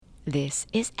This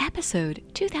is episode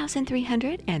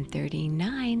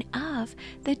 2339 of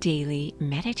the Daily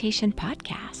Meditation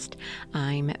Podcast.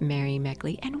 I'm Mary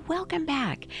Meckley, and welcome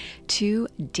back to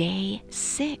day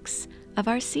 6 of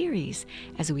our series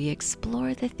as we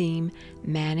explore the theme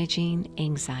Managing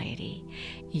Anxiety.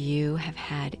 You have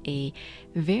had a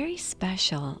very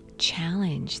special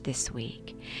challenge this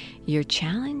week. Your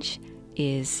challenge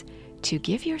is to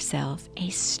give yourself a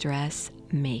stress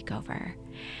makeover.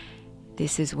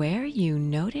 This is where you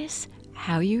notice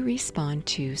how you respond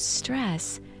to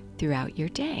stress throughout your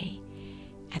day.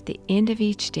 At the end of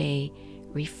each day,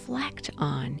 reflect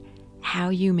on how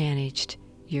you managed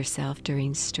yourself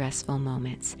during stressful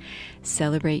moments.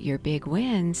 Celebrate your big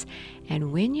wins,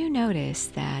 and when you notice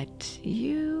that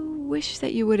you wish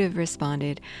that you would have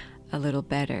responded a little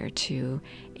better to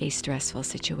a stressful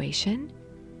situation,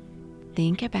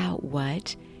 think about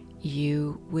what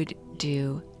you would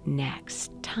do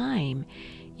next time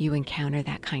you encounter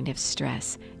that kind of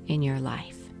stress in your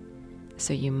life.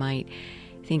 So you might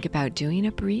think about doing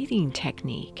a breathing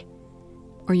technique,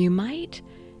 or you might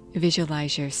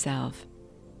visualize yourself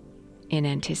in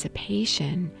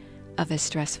anticipation of a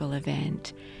stressful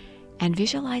event and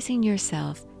visualizing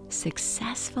yourself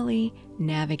successfully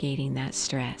navigating that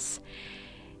stress.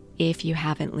 If you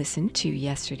haven't listened to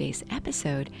yesterday's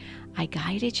episode, I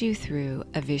guided you through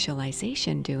a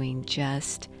visualization doing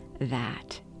just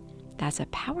that. That's a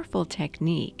powerful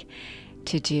technique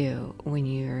to do when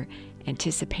you're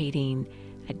anticipating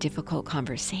a difficult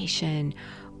conversation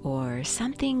or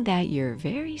something that you're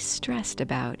very stressed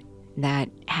about that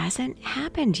hasn't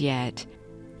happened yet,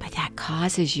 but that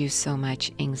causes you so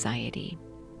much anxiety.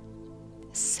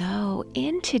 So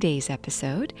in today's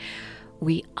episode,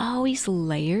 we always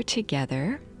layer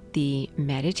together the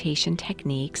meditation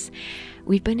techniques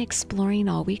we've been exploring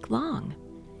all week long.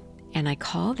 And I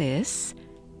call this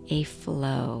a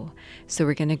flow. So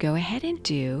we're going to go ahead and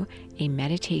do a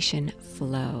meditation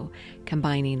flow,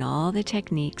 combining all the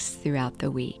techniques throughout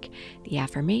the week. The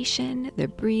affirmation, the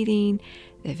breathing,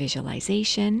 the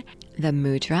visualization, the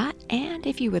mudra, and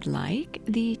if you would like,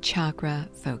 the chakra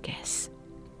focus.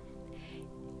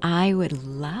 I would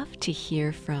love to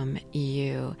hear from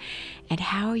you and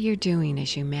how you're doing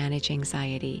as you manage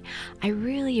anxiety. I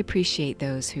really appreciate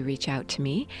those who reach out to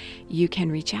me. You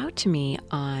can reach out to me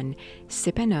on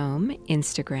Sip and Om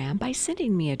Instagram by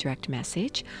sending me a direct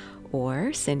message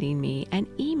or sending me an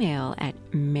email at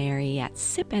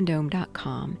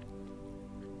mary@sipandom.com.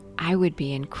 I would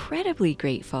be incredibly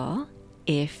grateful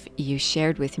if you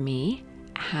shared with me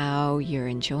how you're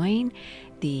enjoying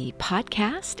the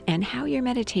podcast and how your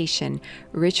meditation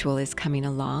ritual is coming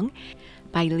along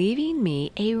by leaving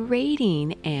me a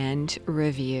rating and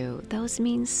review. Those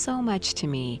mean so much to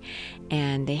me,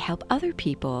 and they help other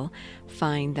people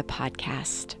find the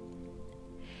podcast.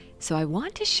 So I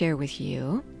want to share with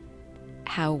you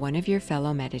how one of your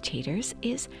fellow meditators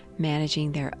is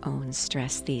managing their own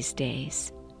stress these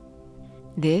days.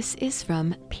 This is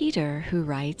from Peter, who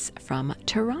writes from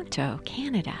Toronto,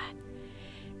 Canada.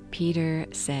 Peter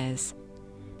says,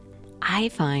 I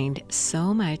find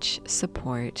so much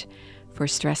support for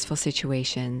stressful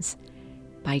situations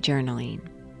by journaling.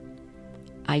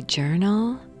 I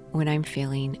journal when I'm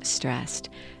feeling stressed,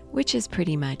 which is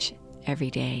pretty much every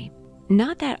day.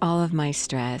 Not that all of my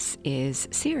stress is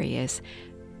serious,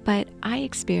 but I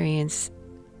experience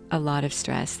a lot of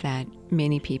stress that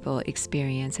many people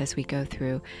experience as we go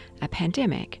through a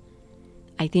pandemic.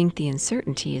 I think the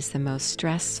uncertainty is the most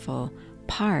stressful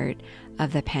part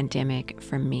of the pandemic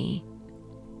for me.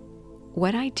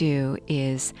 What I do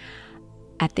is,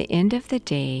 at the end of the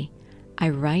day, I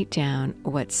write down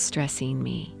what's stressing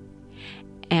me.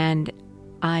 And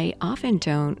I often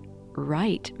don't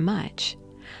write much.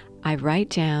 I write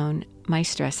down my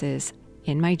stresses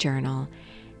in my journal,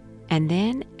 and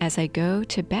then as I go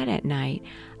to bed at night,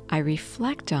 I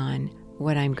reflect on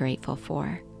what I'm grateful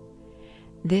for.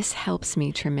 This helps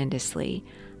me tremendously.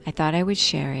 I thought I would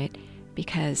share it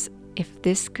because if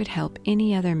this could help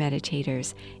any other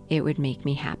meditators, it would make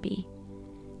me happy.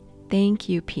 Thank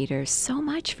you, Peter, so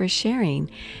much for sharing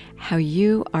how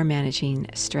you are managing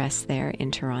stress there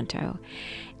in Toronto.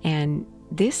 And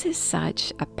this is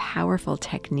such a powerful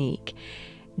technique,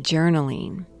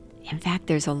 journaling. In fact,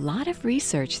 there's a lot of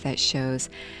research that shows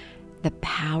the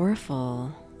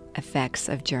powerful effects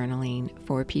of journaling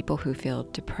for people who feel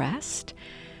depressed,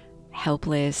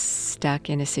 helpless, stuck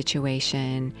in a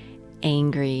situation,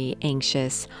 angry,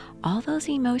 anxious, all those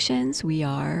emotions we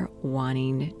are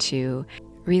wanting to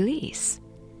release.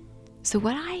 So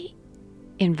what I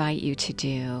invite you to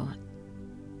do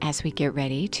as we get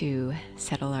ready to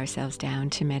settle ourselves down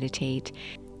to meditate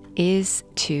is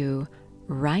to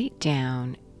write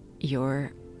down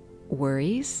your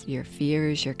worries, your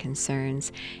fears, your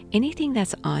concerns, anything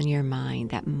that's on your mind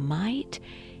that might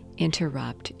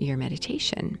interrupt your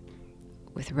meditation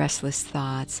with restless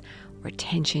thoughts or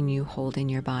tension you hold in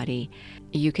your body.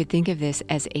 You could think of this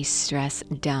as a stress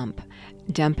dump.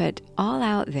 Dump it all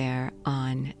out there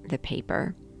on the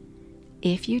paper.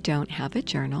 If you don't have a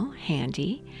journal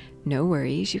handy, no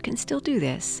worries, you can still do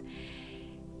this.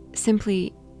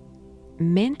 Simply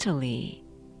mentally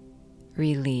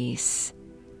release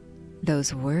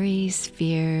those worries,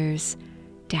 fears,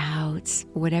 doubts,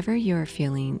 whatever you're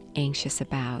feeling anxious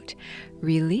about.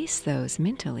 Release those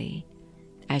mentally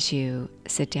as you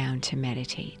sit down to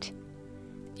meditate.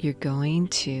 You're going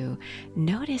to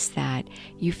notice that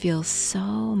you feel so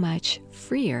much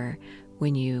freer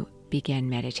when you begin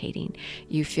meditating.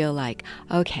 You feel like,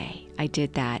 okay, I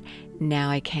did that. Now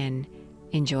I can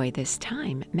enjoy this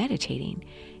time meditating.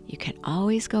 You can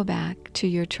always go back to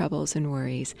your troubles and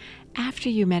worries after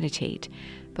you meditate.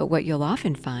 But what you'll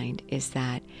often find is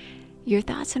that your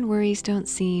thoughts and worries don't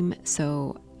seem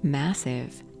so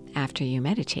massive after you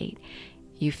meditate.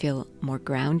 You feel more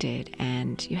grounded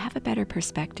and you have a better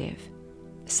perspective.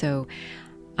 So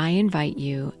I invite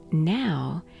you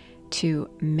now to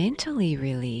mentally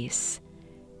release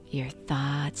your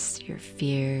thoughts, your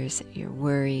fears, your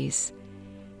worries.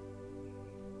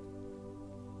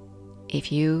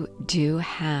 If you do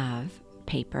have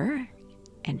paper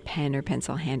and pen or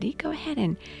pencil handy, go ahead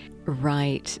and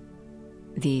write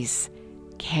these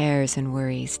cares and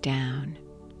worries down.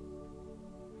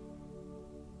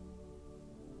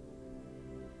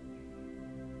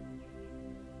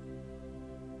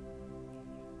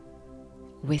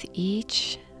 With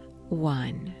each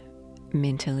one,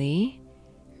 mentally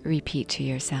repeat to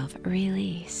yourself,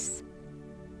 release.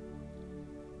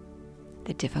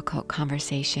 The difficult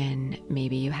conversation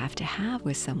maybe you have to have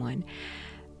with someone,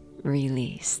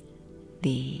 release.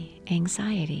 The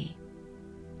anxiety.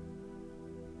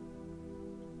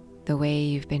 The way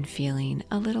you've been feeling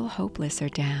a little hopeless or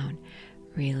down,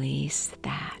 release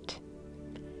that.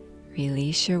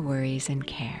 Release your worries and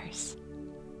cares.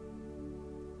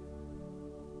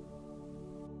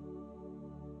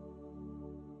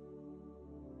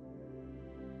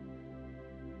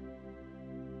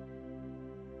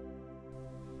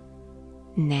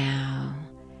 Now,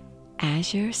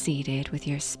 as you're seated with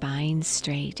your spine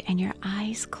straight and your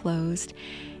eyes closed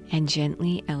and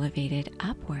gently elevated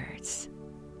upwards,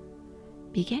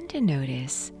 begin to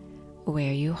notice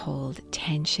where you hold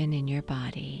tension in your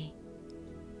body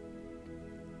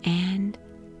and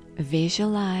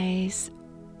visualize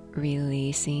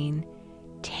releasing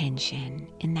tension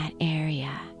in that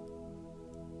area.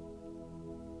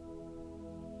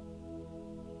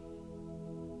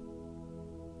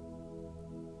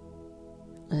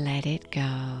 Let it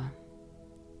go.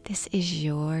 This is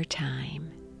your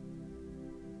time.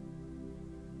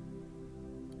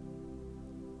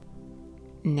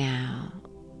 Now,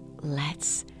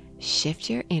 let's shift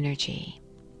your energy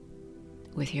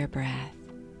with your breath.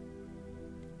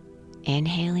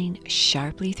 Inhaling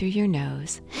sharply through your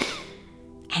nose,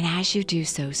 and as you do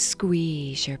so,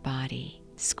 squeeze your body,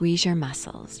 squeeze your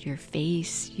muscles, your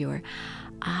face, your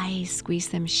eyes, squeeze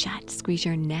them shut, squeeze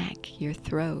your neck, your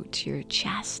throat, your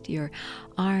chest, your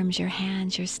arms, your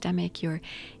hands, your stomach, your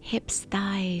hips,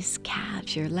 thighs,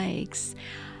 calves, your legs.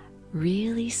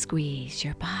 Really squeeze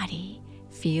your body.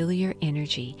 Feel your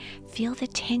energy. Feel the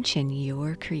tension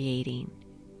you're creating.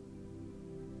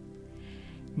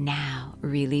 Now,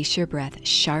 release your breath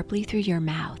sharply through your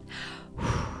mouth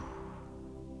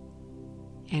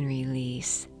and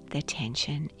release the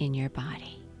tension in your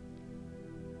body.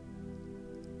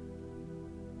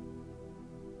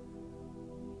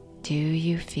 Do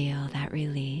you feel that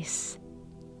release?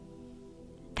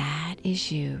 That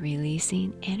is you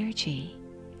releasing energy,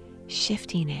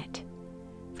 shifting it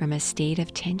from a state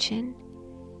of tension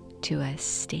to a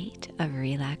state of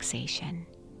relaxation.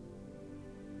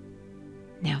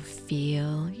 Now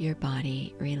feel your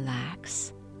body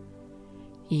relax.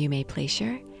 You may place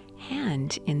your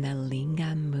hand in the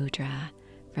Lingam Mudra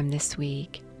from this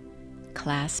week.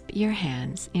 Clasp your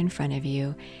hands in front of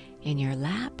you in your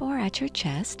lap or at your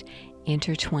chest,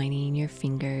 intertwining your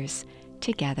fingers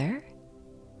together.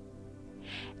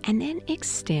 And then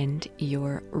extend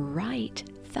your right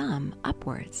thumb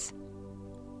upwards.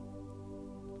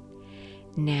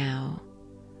 Now,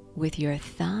 with your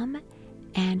thumb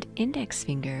and index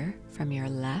finger from your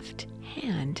left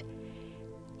hand,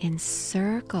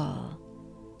 encircle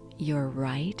your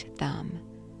right thumb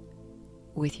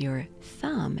with your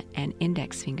thumb and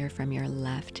index finger from your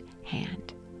left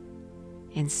hand,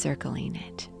 encircling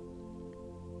it.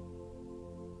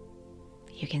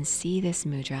 You can see this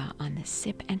mudra on the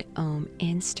Sip and Om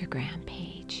Instagram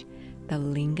page, the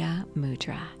Linga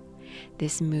Mudra.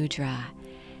 This mudra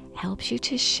helps you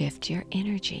to shift your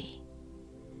energy,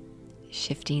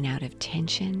 shifting out of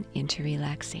tension into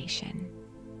relaxation.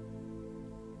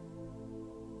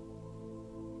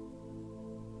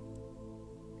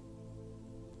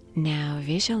 Now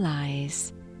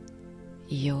visualize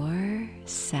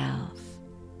yourself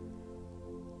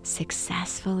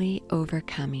successfully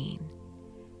overcoming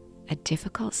a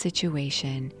difficult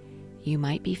situation you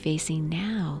might be facing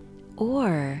now,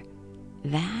 or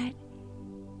that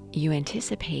you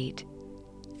anticipate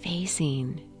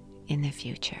facing in the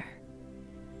future.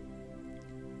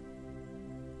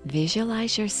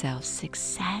 Visualize yourself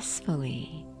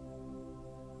successfully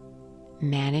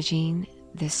managing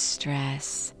the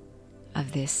stress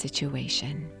of this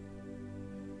situation.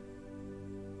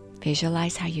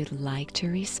 Visualize how you'd like to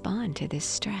respond to this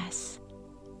stress.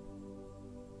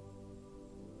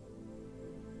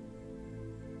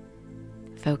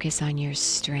 Focus on your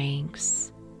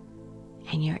strengths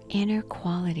and your inner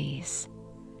qualities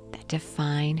that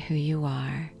define who you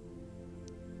are.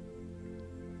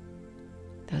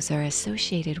 Those are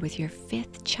associated with your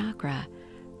 5th chakra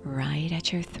right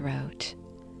at your throat.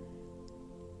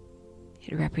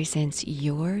 It represents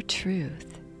your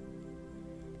truth.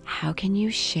 How can you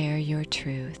share your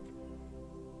truth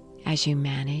as you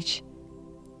manage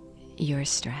your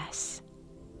stress?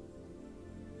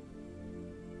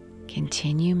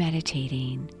 Continue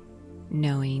meditating,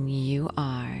 knowing you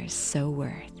are so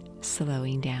worth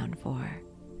slowing down for.